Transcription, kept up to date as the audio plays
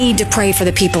Need to pray for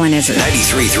the people in Israel.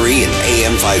 93.3 and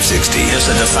AM 560. It's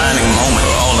a defining moment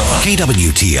for all of us.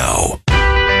 KWTO.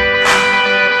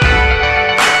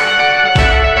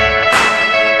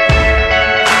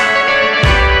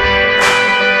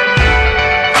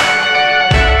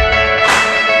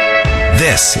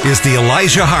 This is the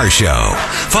Elijah Haahr Show.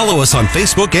 Follow us on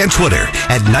Facebook and Twitter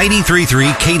at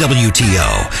 93.3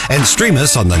 KWTO and stream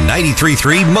us on the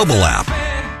 93.3 mobile app.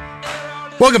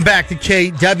 Welcome back to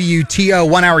KWTO.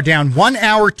 1 hour down, 1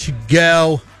 hour to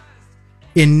go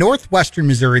in northwestern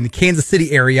Missouri, in the Kansas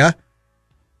City area.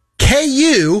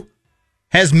 KU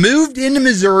has moved into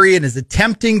Missouri and is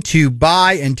attempting to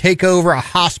buy and take over a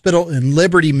hospital in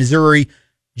Liberty, Missouri.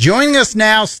 Joining us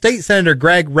now, State Senator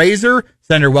Greg Razer.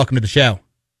 Senator, welcome to the show.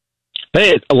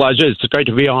 Hey, Elijah, it's great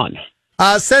to be on.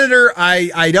 Senator,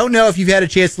 I don't know if you've had a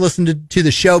chance to listen to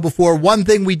the show before. One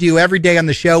thing we do every day on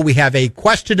the show, we have a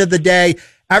question of the day.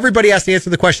 Everybody has to answer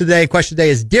the question of the day. Question of the day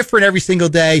is different every single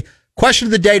day. Question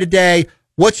of the day today,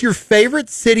 what's your favorite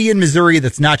city in Missouri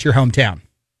that's not your hometown?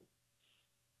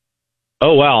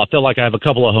 Oh, wow. I feel like I have a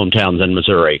couple of hometowns in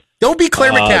Missouri. Don't be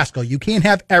Claire McCaskill. You can't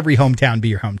have every hometown be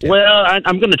your hometown. Well,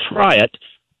 I'm going to try it.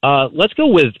 Let's go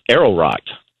with Arrow Rock.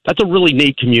 That's a really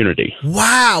neat community.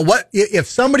 Wow. What if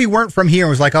somebody weren't from here and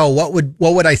was like, oh, what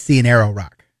would I see in Arrow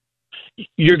Rock?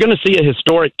 You're going to see a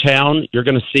historic town. You're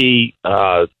going to see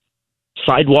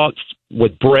sidewalks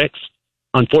with bricks,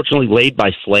 unfortunately laid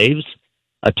by slaves.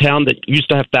 A town that used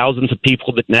to have thousands of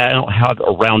people that now have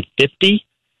around 50.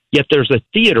 Yet there's a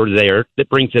theater there that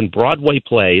brings in Broadway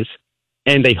plays,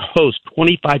 and they host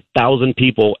 25,000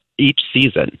 people each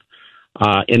season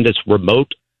in this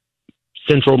remote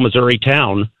central Missouri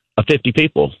town of 50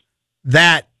 people.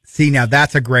 Now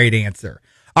that's a great answer.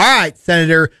 All right,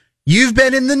 Senator, you've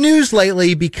been in the news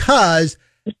lately because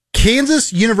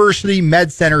Kansas University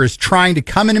Med Center is trying to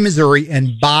come into Missouri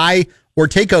and buy or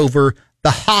take over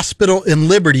the hospital in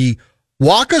Liberty.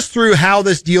 Walk us through how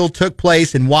this deal took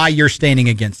place and why you're standing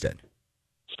against it.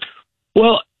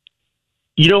 Well,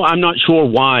 I'm not sure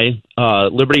why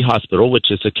Liberty Hospital, which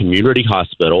is a community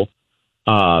hospital,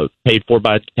 paid for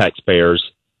by taxpayers,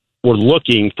 were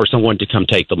looking for someone to come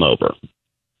take them over.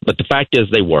 But the fact is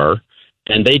they were,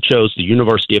 and they chose the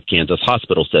University of Kansas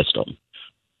hospital system.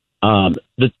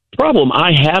 The problem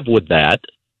I have with that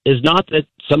is not that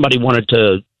somebody wanted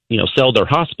to, sell their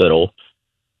hospital,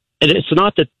 and it's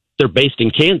not that they're based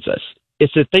in Kansas.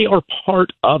 It's that they are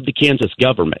part of the Kansas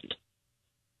government.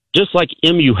 Just like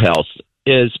MU Health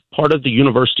is part of the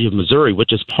University of Missouri,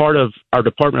 which is part of our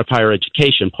Department of Higher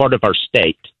Education, part of our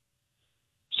state.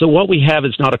 So what we have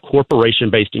is not a corporation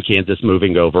based in Kansas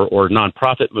moving over or a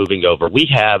nonprofit moving over. We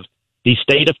have the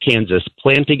state of Kansas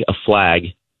planting a flag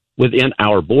within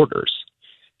our borders.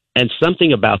 And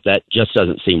something about that just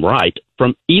doesn't seem right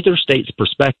from either state's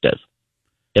perspective.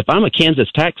 If I'm a Kansas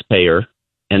taxpayer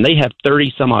and they have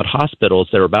 30 some odd hospitals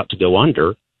that are about to go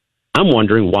under, I'm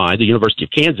wondering why the University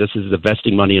of Kansas is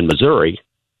investing money in Missouri.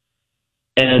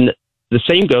 And the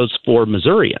same goes for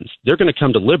Missourians. They're going to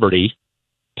come to Liberty,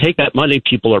 take that money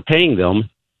people are paying them,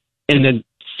 and then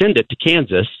send it to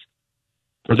Kansas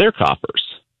for their coffers.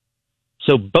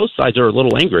 So both sides are a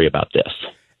little angry about this.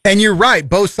 And you're right.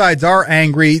 Both sides are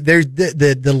angry. There's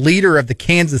the leader of the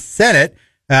Kansas Senate,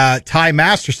 Ty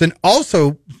Masterson,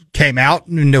 also came out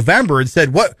in November and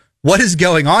said, what is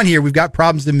going on here? We've got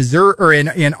problems in Missouri or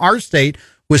in our state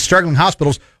with struggling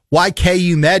hospitals. Why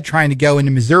KU Med trying to go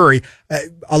into Missouri?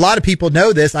 A lot of people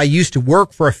know this. I used to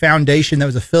work for a foundation that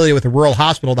was affiliated with a rural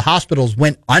hospital. The hospitals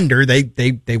went under.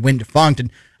 They went defunct,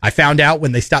 and I found out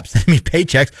when they stopped sending me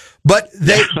paychecks. But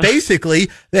they basically,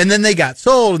 and then they got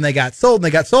sold, and they got sold, and they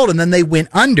got sold, and then they went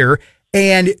under.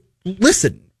 And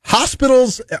listen,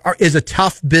 hospitals is a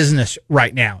tough business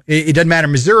right now. It doesn't matter,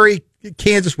 Missouri,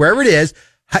 Kansas, wherever it is.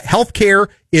 Healthcare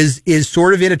is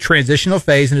sort of in a transitional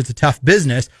phase, and it's a tough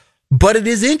business. But it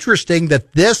is interesting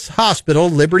that this hospital,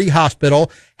 Liberty Hospital,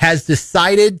 has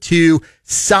decided to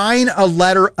sign a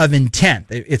letter of intent.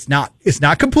 It's not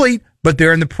complete, but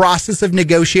they're in the process of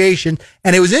negotiation.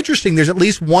 And it was interesting. There's at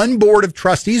least one board of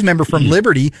trustees member from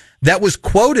Liberty that was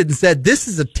quoted and said, "This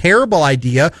is a terrible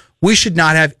idea. We should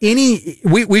not have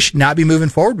we should not be moving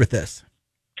forward with this."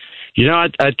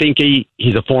 I think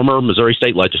he's a former Missouri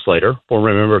state legislator,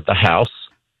 former member of the House.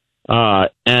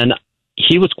 And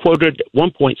he was quoted at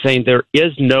one point saying there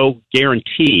is no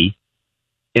guarantee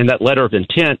in that letter of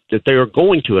intent that they are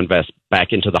going to invest back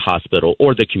into the hospital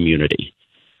or the community,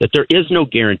 that there is no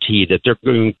guarantee that they're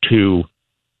going to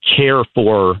care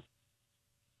for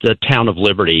the town of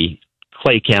Liberty,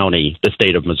 Clay County, the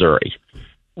state of Missouri.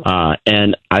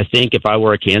 And I think if I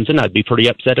were a Kansan, I'd be pretty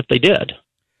upset if they did.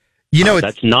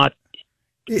 That's not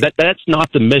That's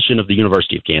not the mission of the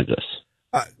University of Kansas.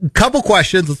 Couple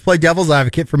questions. Let's play devil's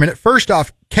advocate for a minute. First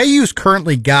off, KU's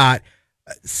currently got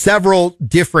several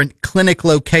different clinic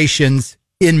locations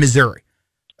in Missouri.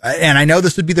 And I know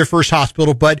this would be their first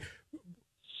hospital, but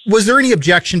was there any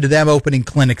objection to them opening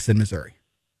clinics in Missouri?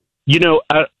 You know,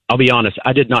 I'll be honest,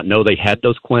 I did not know they had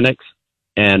those clinics.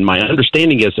 And my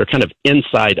understanding is they're kind of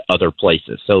inside other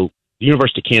places. So the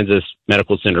University of Kansas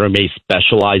Medical Center may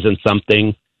specialize in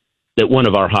something that one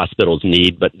of our hospitals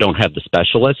need, but don't have the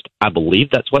specialist. I believe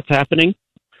that's what's happening.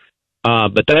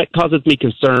 But that causes me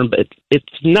concern, but it's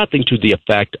nothing to the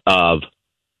effect of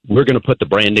we're going to put the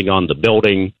branding on the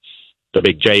building, the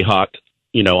big Jayhawk,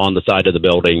 on the side of the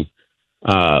building.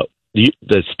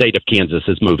 The state of Kansas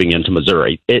is moving into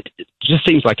Missouri. It just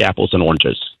seems like apples and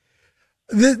oranges.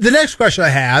 The next question I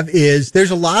have is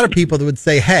there's a lot of people that would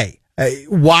say, hey,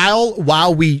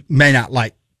 while we may not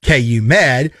like KU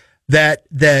Med, that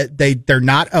they're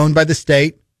not owned by the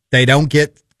state. They don't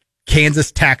get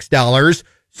Kansas tax dollars.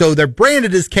 So they're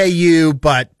branded as KU,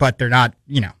 but they're not,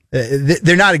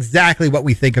 they're not exactly what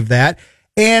we think of that.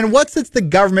 And what's it's the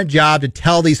government job to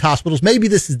tell these hospitals, maybe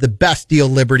this is the best deal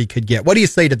Liberty could get? What do you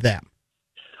say to them?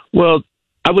 Well,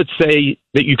 I would say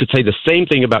that you could say the same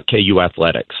thing about KU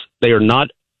Athletics. They are not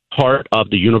part of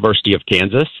the University of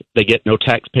Kansas. They get no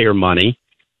taxpayer money.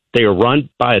 They are run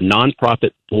by a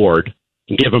nonprofit board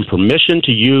and give them permission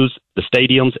to use the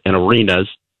stadiums and arenas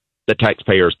that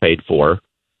taxpayers paid for,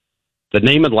 the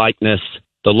name and likeness,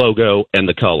 the logo, and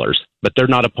the colors. But they're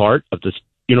not a part of the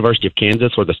University of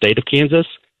Kansas or the state of Kansas.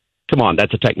 Come on,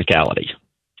 that's a technicality.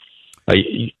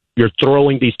 You're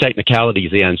throwing these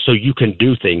technicalities in so you can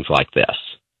do things like this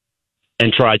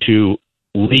and try to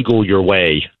legal your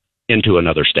way into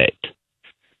another state.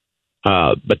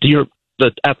 But the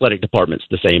athletic department's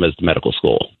the same as the medical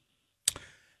school.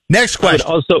 Next question.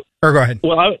 Go ahead.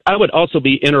 Well, I would also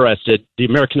be interested. The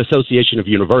American Association of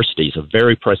Universities, a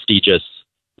very prestigious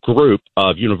group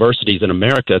of universities in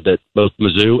America that both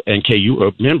Mizzou and KU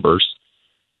are members.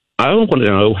 I want to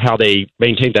know how they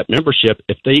maintain that membership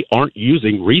if they aren't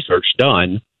using research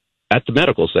done at the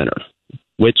medical center,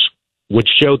 which would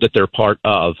show that they're part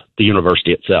of the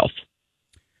university itself.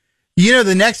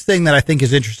 The next thing that I think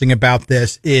is interesting about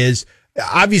this is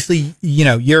obviously,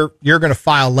 you're going to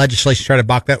file legislation to try to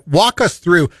block that. Walk us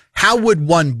through how would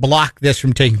one block this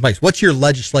from taking place? What's your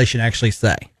legislation actually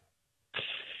say?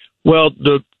 Well,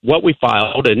 what we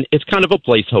filed, and it's kind of a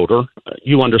placeholder.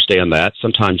 You understand that.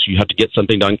 Sometimes you have to get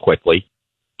something done quickly.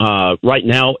 Right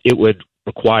now, it would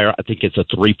require, I think it's a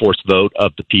 3/4 vote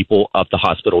of the people of the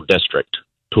hospital district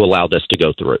to allow this to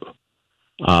go through.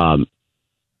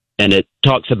 And it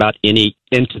talks about any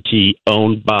entity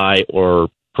owned by or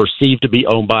perceived to be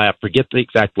owned by, I forget the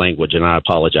exact language, and I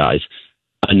apologize,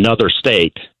 another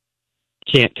state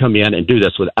can't come in and do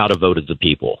this without a vote of the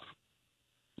people.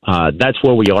 That's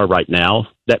where we are right now.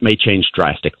 That may change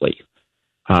drastically.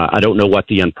 I don't know what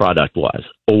the end product was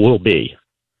or will be,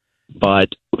 but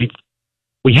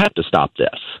we have to stop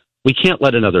this. We can't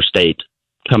let another state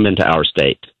come into our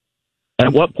state.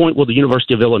 At what point will the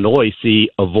University of Illinois see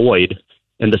a void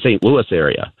in the St. Louis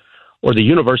area, or the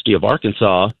University of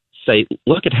Arkansas say,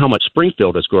 look at how much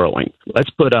Springfield is growing.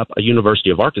 Let's put up a University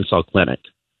of Arkansas clinic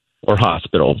or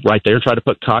hospital right there and try to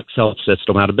put Cox Health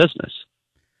System out of business.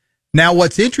 Now,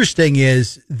 what's interesting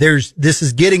is this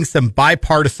is getting some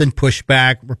bipartisan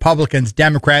pushback, Republicans,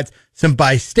 Democrats, some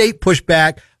by-state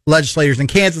pushback, legislators in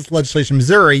Kansas, legislators in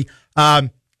Missouri.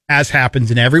 As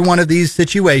happens in every one of these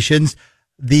situations,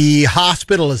 the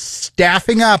hospital is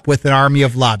staffing up with an army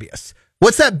of lobbyists.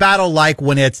 What's that battle like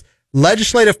when it's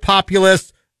legislative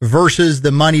populists versus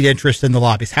the moneyed interest in the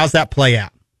lobbyists? How's that play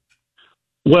out?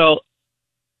 Well,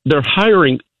 they're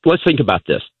hiring, let's think about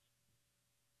this.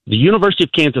 The University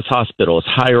of Kansas Hospital is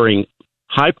hiring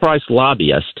high-priced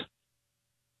lobbyists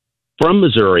from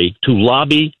Missouri to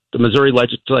lobby the Missouri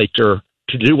legislature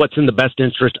to do what's in the best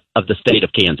interest of the state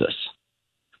of Kansas.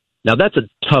 Now, that's a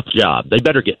tough job. They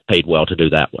better get paid well to do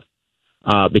that one.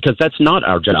 Because that's not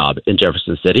our job in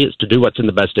Jefferson City. It's to do what's in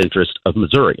the best interest of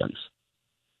Missourians.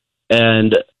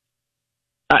 And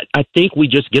I think we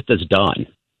just get this done.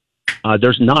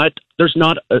 There's not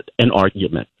an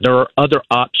argument. There are other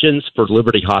options for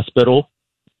Liberty Hospital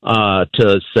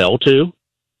to sell to.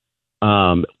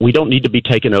 We don't need to be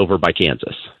taken over by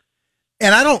Kansas.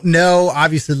 And I don't know,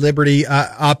 obviously, Liberty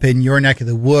up in your neck of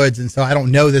the woods, and so I don't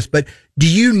know this, but do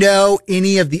you know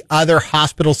any of the other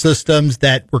hospital systems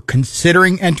that were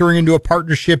considering entering into a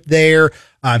partnership there?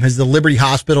 Has the Liberty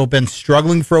Hospital been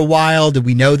struggling for a while? Did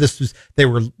we know this was they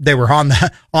were on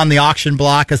the auction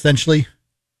block essentially?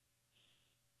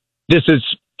 This is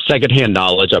secondhand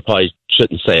knowledge. I probably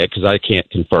shouldn't say it because I can't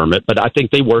confirm it, but I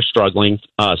think they were struggling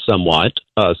somewhat.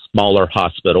 A smaller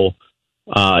hospital.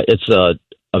 It's a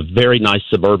very nice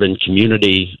suburban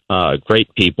community,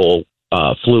 great people,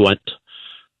 fluent,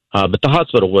 but the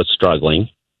hospital was struggling.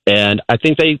 And I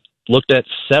think they looked at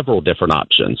several different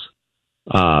options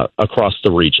across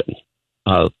the region.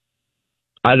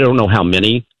 I don't know how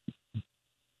many,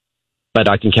 but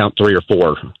I can count 3 or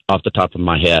 4 off the top of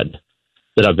my head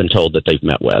that I've been told that they've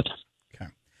met with.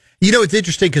 Okay. You know, it's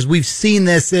interesting because we've seen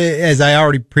this, as I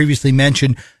already previously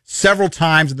mentioned, several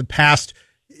times in the past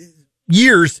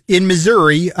years in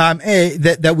Missouri,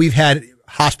 that we've had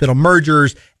hospital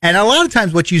mergers. And a lot of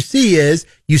times what you see is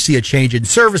you see a change in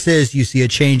services, you see a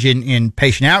change in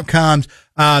patient outcomes.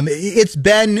 It's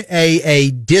been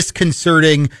a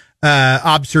disconcerting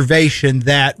observation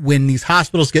that when these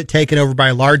hospitals get taken over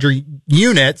by larger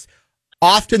units,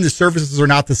 often the services are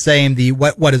not the same.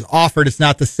 What is offered is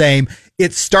not the same.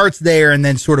 It starts there and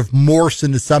then sort of morphs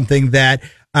into something that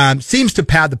seems to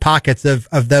pad the pockets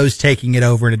of those taking it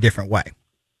over in a different way.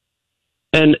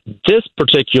 And this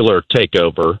particular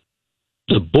takeover,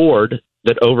 the board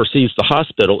that oversees the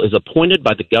hospital is appointed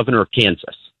by the governor of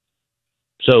Kansas.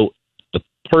 So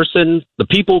the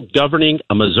people governing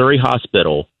a Missouri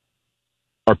hospital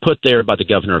are put there by the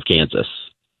governor of Kansas.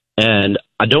 And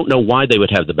I don't know why they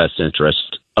would have the best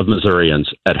interest of Missourians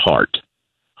at heart.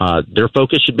 Their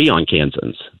focus should be on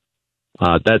Kansans.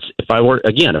 If I were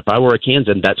a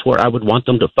Kansan, that's where I would want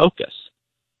them to focus.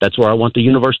 That's where I want the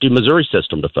University of Missouri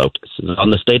system to focus,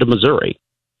 on the state of Missouri.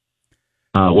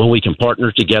 When we can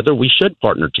partner together, we should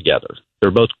partner together.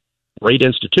 They're both great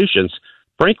institutions.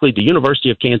 Frankly, the University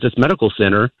of Kansas Medical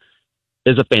Center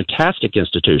is a fantastic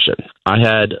institution. I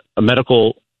had a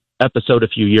medical episode a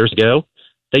few years ago.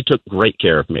 They took great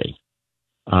care of me.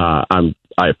 I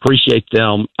appreciate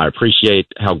them. I appreciate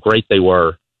how great they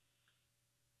were.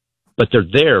 But they're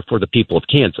there for the people of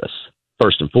Kansas,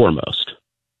 first and foremost.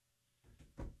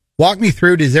 Walk me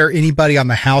through, is there anybody on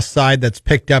the House side that's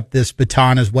picked up this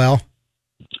baton as well?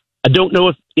 I don't know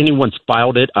if anyone's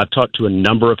filed it. I've talked to a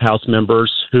number of House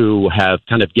members who have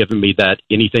kind of given me that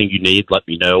anything you need, let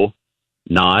me know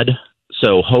nod.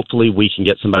 So hopefully we can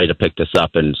get somebody to pick this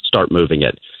up and start moving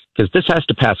it, because this has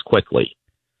to pass quickly.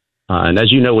 And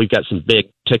as you know, we've got some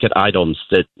big ticket items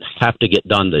that have to get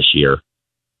done this year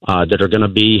that are going to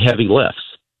be heavy lifts.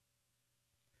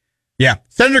 Yeah.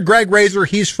 Senator Greg Razer,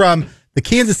 he's from the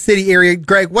Kansas City area.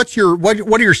 Greg, what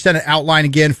are your Senate outline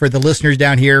again for the listeners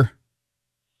down here?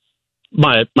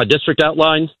 My district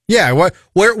outline? Yeah.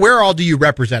 Where all do you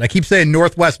represent? I keep saying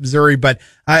Northwest Missouri, but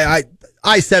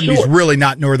I-70 is really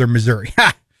not Northern Missouri.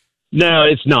 No,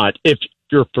 it's not. If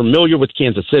you're familiar with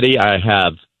Kansas City, I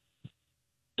have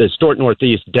the historic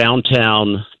Northeast,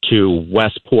 downtown to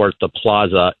Westport, the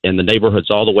Plaza, and the neighborhoods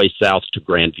all the way south to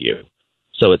Grandview.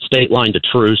 So it's state line to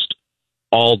Troost,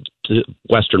 all to the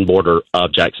western border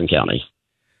of Jackson County.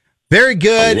 Very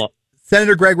good.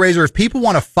 Senator Greg Razer, if people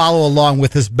want to follow along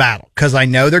with this battle, because I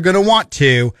know they're going to want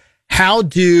to, how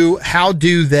do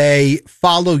they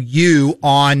follow you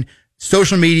on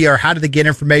social media, or how do they get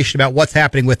information about what's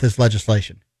happening with this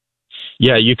legislation?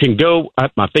 Yeah, you can go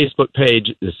at my Facebook page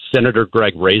is Senator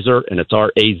Greg Razer, and it's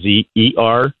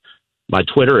Razer. My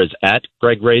Twitter is at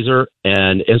Greg Razer,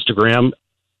 and Instagram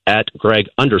at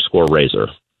Greg_Razer.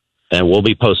 And we'll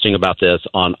be posting about this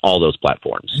on all those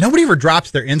platforms. Nobody ever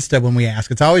drops their Insta when we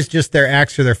ask. It's always just their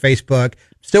X or their Facebook.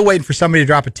 Still waiting for somebody to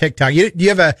drop a TikTok. Do you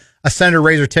have a Senator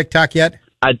Razer TikTok yet?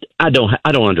 I don't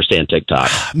understand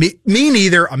TikTok. Me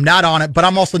neither. I'm not on it, but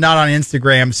I'm also not on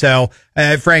Instagram. So,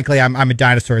 frankly, I'm a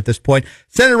dinosaur at this point.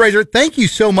 Senator Razer, thank you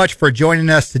so much for joining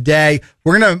us today.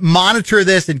 We're going to monitor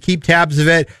this and keep tabs of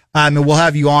it, and we'll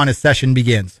have you on as session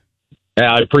begins.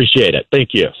 I appreciate it. Thank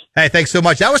you. Hey, thanks so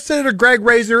much. That was Senator Greg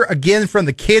Razer, again from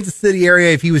the Kansas City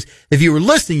area. If you were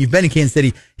listening, you've been in Kansas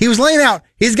City. He was laying out.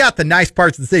 He's got the nice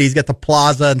parts of the city. He's got the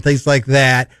plaza and things like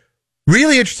that.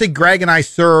 Really interesting. Greg and I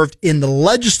served in the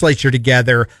legislature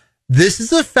together. This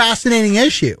is a fascinating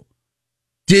issue.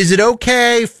 Is it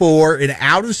okay for an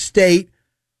out-of-state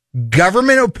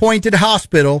government-appointed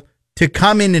hospital to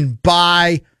come in and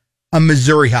buy a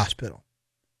Missouri hospital?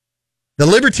 The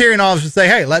libertarian office would say,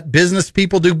 hey, let business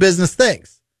people do business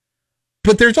things.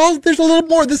 But there's a little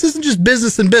more. This isn't just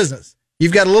business and business.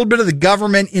 You've got a little bit of the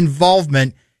government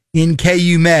involvement in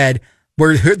KU Med,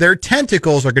 where their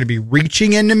tentacles are going to be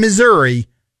reaching into Missouri.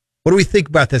 What do we think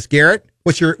about this, Garrett?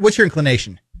 What's your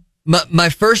inclination? My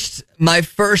first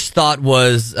thought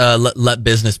was let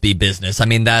business be business. I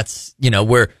mean, that's,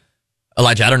 we're,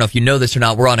 Elijah, I don't know if you know this or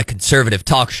not, we're on a conservative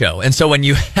talk show. And so when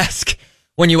you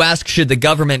ask should the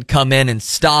government come in and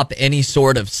stop any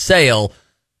sort of sale,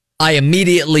 I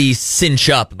immediately cinch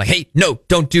up. I'm like, hey, no,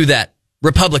 don't do that.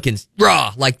 Republicans,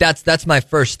 rah. Like that's my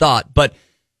first thought. But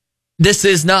this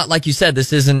is not, like you said,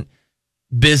 this isn't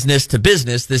business to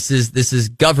business. This is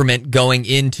government going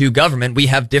into government. We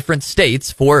have different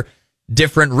states for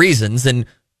different reasons. And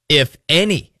if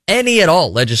any at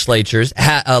all legislators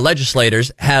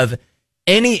have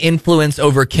any influence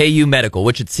over KU Medical,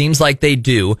 which it seems like they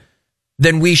do,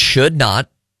 then we should not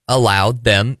allow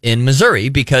them in Missouri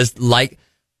because like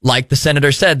the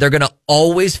senator said, they're going to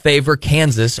always favor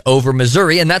Kansas over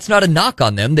Missouri. And that's not a knock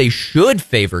on them. They should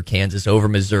favor Kansas over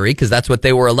Missouri because that's what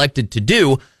they were elected to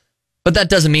do. But that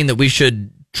doesn't mean that we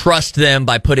should trust them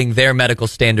by putting their medical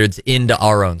standards into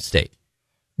our own state.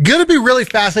 Going to be really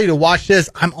fascinating to watch this.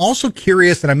 I'm also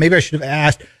curious, and maybe I should have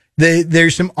asked,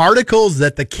 there's some articles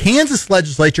that the Kansas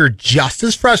legislature just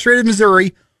as frustrated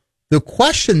Missouri. The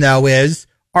question, though, is,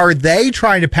 are they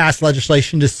trying to pass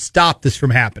legislation to stop this from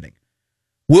happening?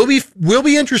 Will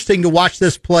be interesting to watch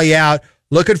this play out.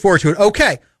 Looking forward to it.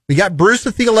 Okay, we got Bruce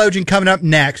the Theologian coming up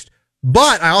next,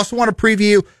 but I also want to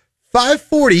preview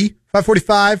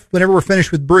 5:45, whenever we're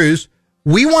finished with Bruce.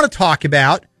 We want to talk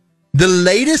about the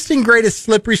latest and greatest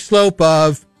slippery slope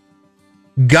of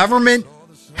government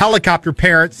helicopter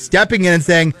parents stepping in and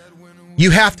saying,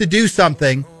 you have to do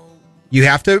something. You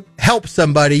have to help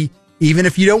somebody, even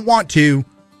if you don't want to.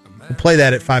 We'll play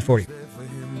that at 5:40.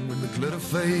 When the glitter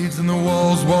fades and the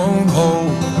walls won't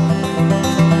hold.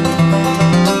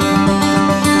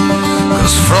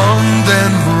 'Cause from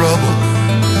then rubble,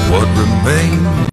 what remains?